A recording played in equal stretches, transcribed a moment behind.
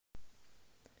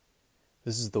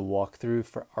This is the walkthrough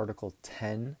for Article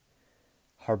 10,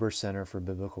 Harbor Center for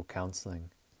Biblical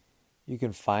Counseling. You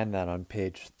can find that on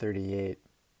page 38.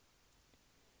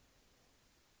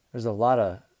 There's a lot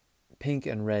of pink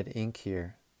and red ink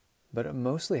here, but it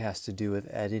mostly has to do with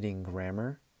editing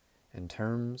grammar and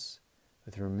terms,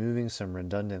 with removing some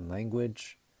redundant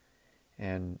language,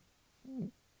 and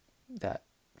that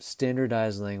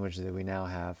standardized language that we now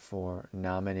have for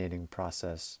nominating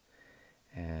process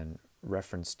and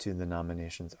reference to the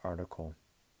nominations article.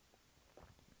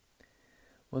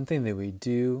 One thing that we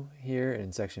do here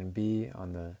in section B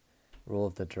on the role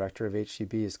of the director of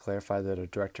HCB is clarify that a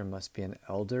director must be an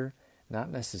elder,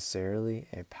 not necessarily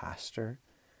a pastor.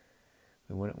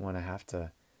 We wouldn't want to have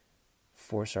to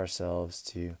force ourselves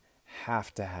to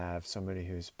have somebody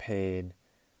who's paid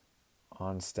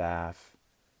on staff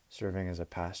serving as a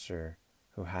pastor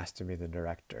who has to be the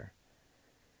director.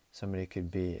 Somebody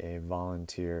could be a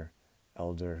volunteer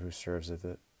elder who serves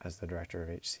as the director of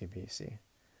HCBC.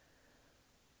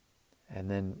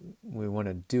 And then we want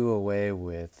to do away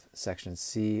with section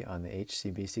C on the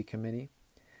HCBC committee.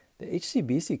 The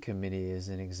HCBC committee is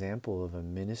an example of a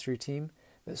ministry team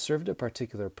that served a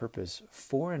particular purpose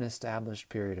for an established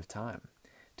period of time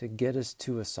to get us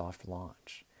to a soft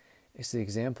launch. It's the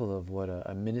example of what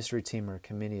a ministry team or a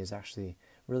committee is actually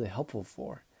really helpful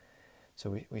for.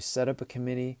 So we set up a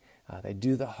committee. They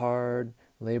do the hard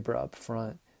labor up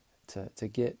front to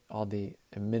get all the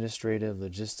administrative,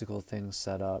 logistical things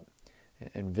set up,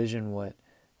 envision what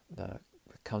the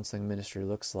counseling ministry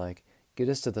looks like, get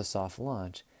us to the soft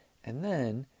launch. And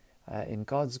then, in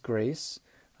God's grace,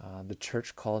 the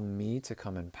church called me to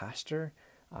come and pastor.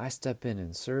 I step in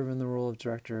and serve in the role of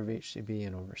director of HCB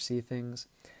and oversee things.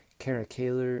 Kara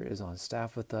Kaler is on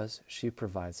staff with us. She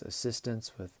provides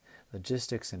assistance with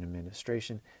logistics and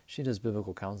administration. She does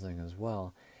biblical counseling as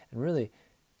well. And really,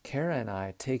 Kara and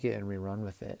I take it and we run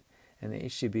with it. And the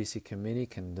HCBC committee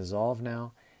can dissolve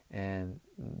now. And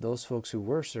those folks who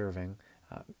were serving,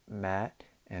 Matt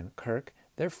and Kirk,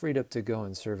 they're freed up to go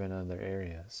and serve in other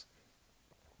areas.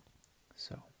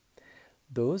 So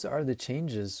those are the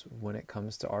changes when it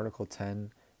comes to Article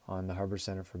 10 on the Harbor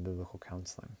Center for Biblical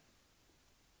Counseling.